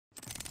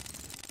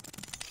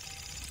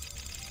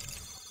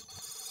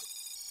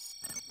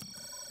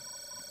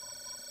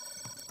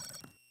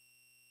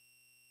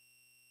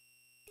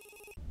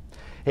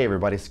Hey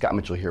everybody, Scott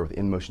Mitchell here with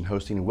InMotion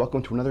Hosting, and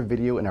welcome to another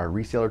video in our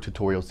Reseller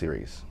tutorial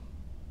series.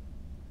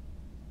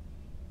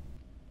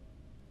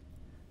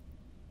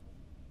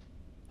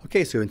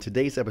 Okay, so in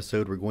today's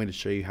episode we're going to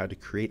show you how to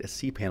create a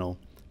cPanel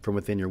from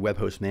within your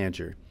WebHost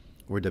Manager,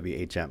 or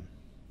WHM.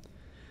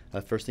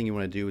 The first thing you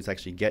want to do is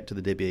actually get to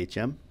the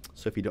WHM.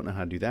 So if you don't know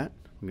how to do that,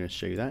 I'm going to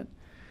show you that.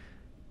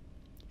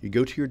 You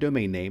go to your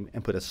domain name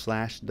and put a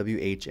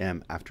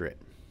 /WHM after it.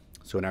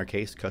 So in our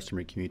case,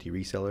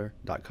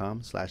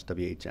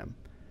 customercommunityreseller.com/WHM.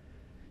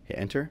 Hit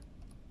enter.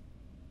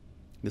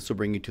 This will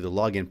bring you to the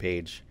login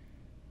page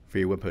for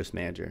your WebHost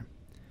Manager.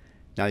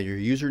 Now your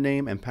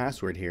username and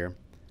password here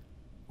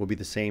will be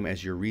the same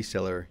as your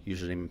reseller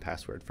username and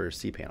password for your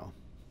cPanel.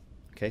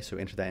 Okay, so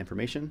enter that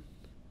information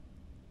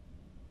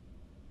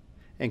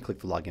and click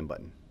the login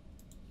button.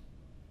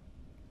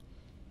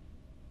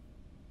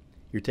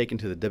 You're taken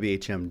to the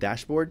WHM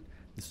dashboard.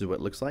 This is what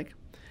it looks like.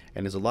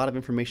 And there's a lot of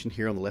information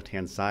here on the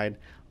left-hand side,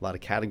 a lot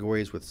of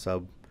categories with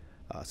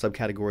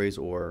subcategories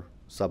or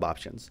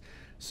sub-options.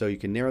 So you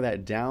can narrow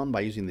that down by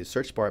using the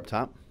search bar up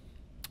top,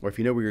 or if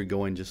you know where you're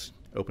going, just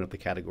open up the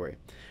category.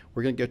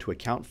 We're going to go to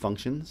Account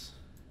Functions.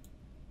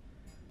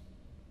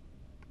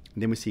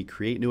 And then we see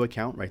Create New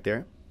Account right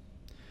there.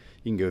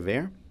 You can go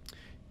there.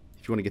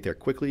 If you want to get there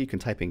quickly, you can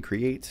type in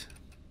Create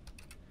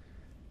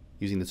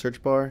using the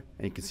search bar,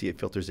 and you can see it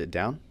filters it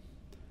down.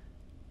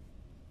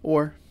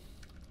 Or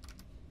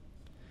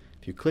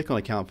if you click on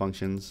Account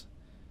Functions,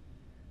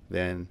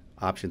 then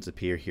options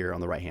appear here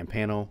on the right-hand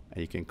panel,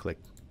 and you can click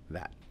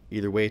that.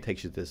 Either way, it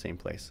takes you to the same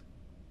place.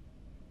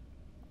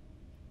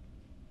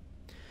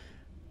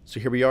 So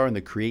here we are on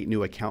the Create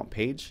New Account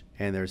page,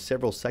 and there's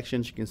several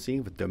sections you can see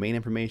with domain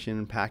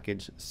information,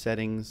 package,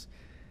 settings,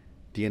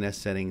 DNS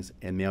settings,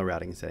 and mail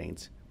routing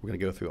settings. We're going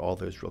to go through all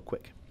those real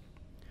quick.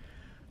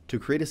 To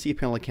create a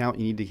cPanel account,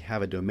 you need to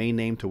have a domain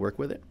name to work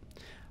with it.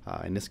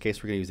 In this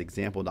case, we're going to use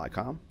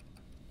example.com.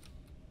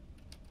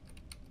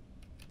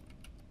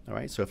 All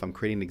right, so if I'm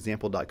creating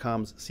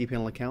example.com's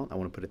cPanel account, I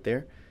want to put it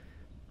there.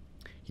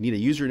 You need a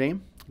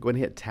username. Go ahead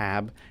and hit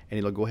tab, and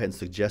it'll go ahead and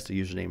suggest a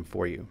username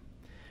for you.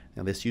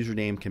 Now, this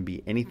username can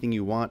be anything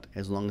you want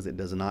as long as it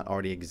does not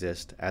already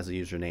exist as a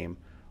username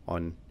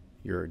on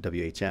your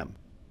WHM.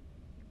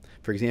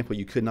 For example,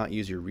 you could not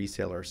use your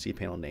reseller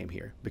cPanel name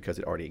here because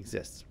it already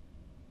exists.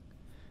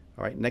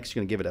 All right, next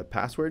you're going to give it a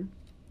password.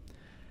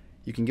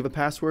 You can give a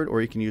password,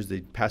 or you can use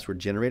the password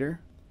generator.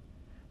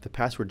 The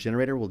password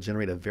generator will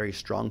generate a very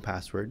strong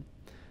password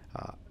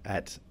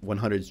at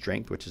 100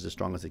 strength, which is as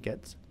strong as it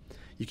gets.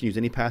 You can use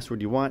any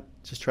password you want.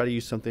 Just try to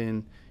use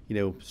something,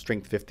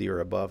 strength 50 or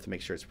above to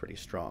make sure it's pretty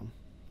strong.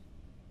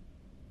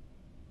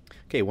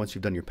 Okay, once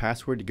you've done your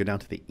password, you go down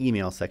to the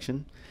email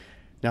section.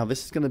 Now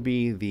this is going to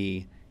be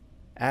the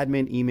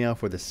admin email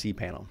for the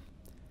cPanel.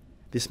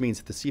 This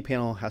means that the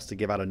cPanel has to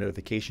give out a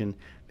notification.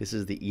 This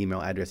is the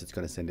email address it's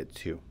going to send it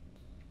to.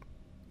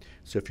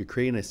 So if you're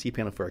creating a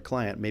cPanel for a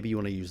client, maybe you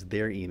want to use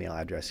their email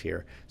address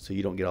here so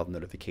you don't get all the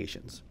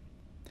notifications.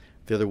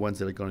 They're the ones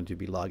that are going to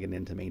be logging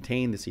in to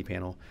maintain the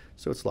cPanel,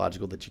 so it's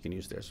logical that you can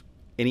use theirs.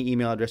 Any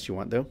email address you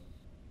want though.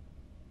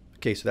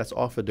 Okay, so that's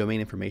all for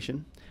domain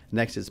information.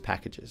 Next is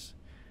packages.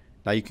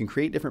 Now you can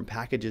create different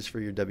packages for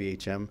your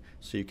WHM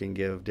so you can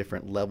give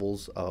different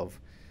levels of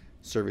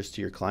service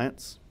to your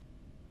clients.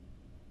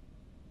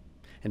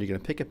 And you're going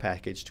to pick a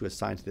package to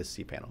assign to this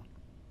cPanel.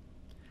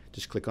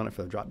 Just click on it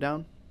for the drop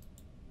down.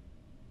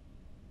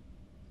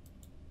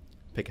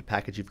 Pick a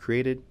package you've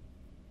created,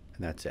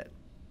 and that's it.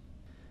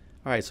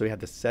 All right, so we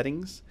have the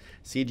settings.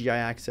 CGI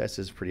access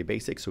is pretty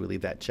basic, so we leave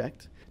that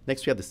checked.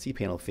 Next, we have the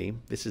Cpanel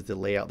theme. This is the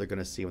layout they're going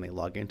to see when they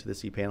log into the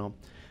cPanel.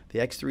 The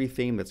X3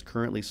 theme that's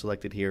currently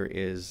selected here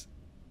is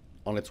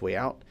on its way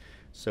out,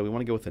 so we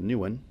want to go with a new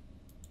one,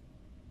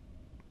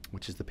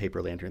 which is the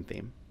Paper Lantern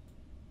theme.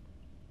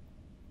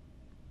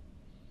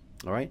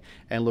 All right,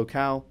 and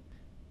locale,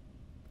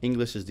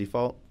 English is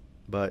default,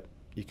 but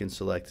you can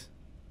select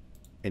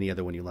any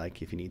other one you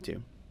like if you need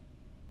to.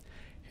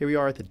 Here we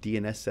are at the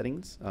DNS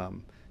settings.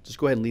 Just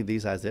go ahead and leave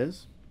these as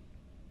is.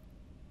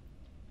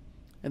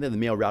 And then the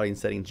mail routing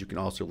settings you can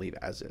also leave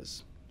as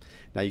is.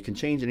 Now you can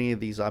change any of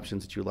these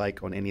options that you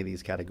like on any of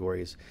these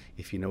categories.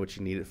 If you know what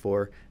you need it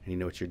for and you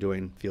know what you're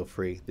doing, feel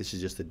free. This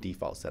is just the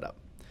default setup.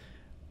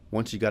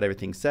 Once you got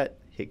everything set,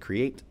 hit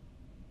create.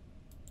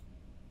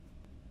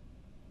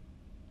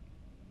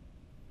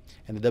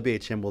 And the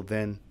WHM will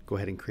then go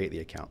ahead and create the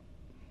account.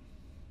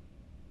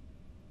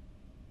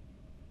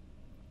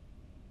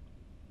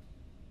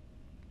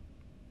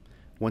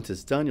 Once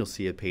it's done, you'll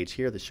see a page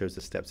here that shows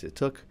the steps it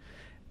took.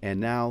 And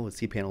now the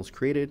cPanel is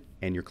created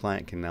and your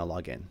client can now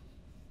log in.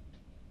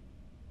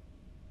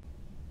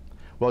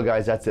 Well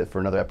guys, that's it for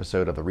another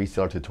episode of the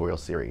Reseller tutorial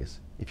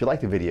series. If you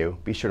liked the video,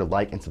 be sure to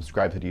like and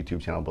subscribe to the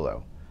YouTube channel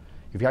below.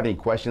 If you have any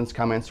questions,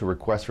 comments, or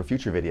requests for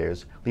future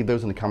videos, leave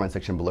those in the comment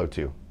section below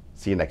too.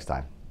 See you next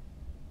time.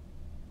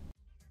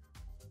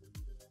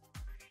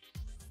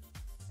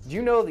 Did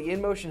you know the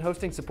InMotion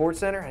Hosting Support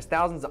Center has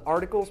thousands of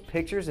articles,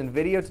 pictures, and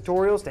video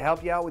tutorials to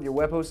help you out with your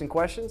web hosting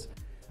questions?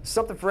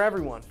 Something for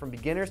everyone, from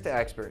beginners to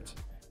experts.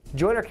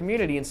 Join our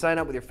community and sign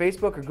up with your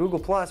Facebook or Google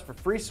Plus for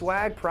free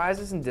swag,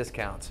 prizes, and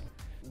discounts.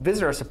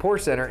 Visit our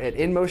support center at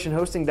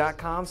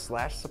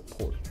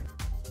InMotionHosting.com/support.